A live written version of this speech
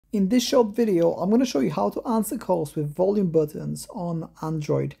In this short video, I'm going to show you how to answer calls with volume buttons on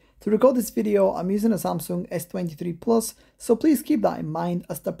Android. To record this video, I'm using a Samsung S23 Plus, so please keep that in mind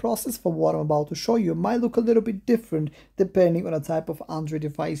as the process for what I'm about to show you might look a little bit different depending on the type of Android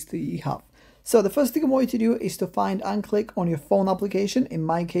device that you have. So the first thing I want you to do is to find and click on your phone application. In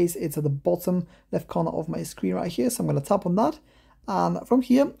my case, it's at the bottom left corner of my screen right here, so I'm going to tap on that. And from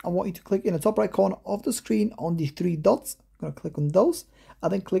here, I want you to click in the top right corner of the screen on the three dots. I'm going to click on those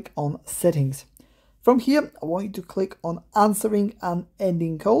and then click on settings. From here, I want you to click on answering and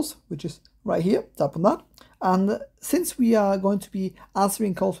ending calls, which is right here. Tap on that. And since we are going to be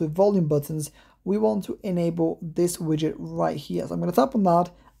answering calls with volume buttons, we want to enable this widget right here. So I'm going to tap on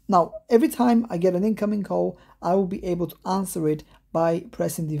that. Now, every time I get an incoming call, I will be able to answer it by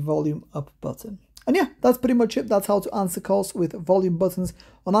pressing the volume up button. And yeah, that's pretty much it. That's how to answer calls with volume buttons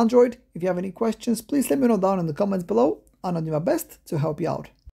on Android. If you have any questions, please let me know down in the comments below, and I'll do my best to help you out.